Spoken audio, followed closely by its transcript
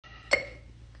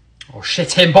Oh,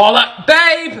 shit him, baller.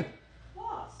 Babe!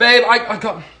 What? Babe, I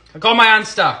got my hand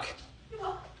stuck.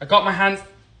 What? I got my hand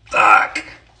stuck.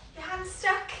 Your hand's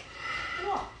stuck.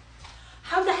 What?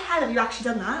 How the hell have you actually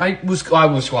done that? I was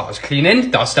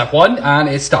cleaning. That was step one, and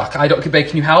it's stuck. Babe,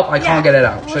 can you help? I can't get it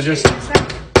out. So just. No,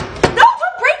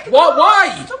 don't break the What?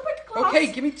 glass. Why? Don't break the glass.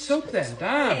 Okay, give me soap then.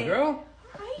 Damn, girl.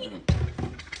 Right.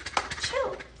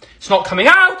 Chill. It's not coming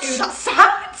out. Ew, that's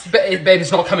sad. Babe,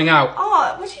 it's not coming out.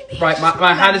 Oh, what do you mean? Right,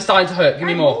 my hand is starting to hurt. Give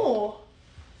me more. Oh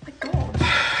my god.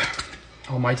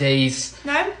 Oh my days.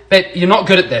 No? Babe, you're not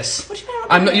good at this. What do you mean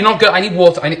I'm not You're not good. I need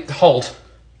water. I need hold.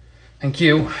 Thank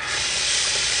you.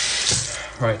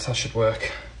 Right, that should work.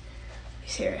 Are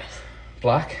you serious?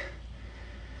 Black.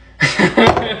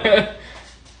 I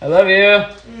love you.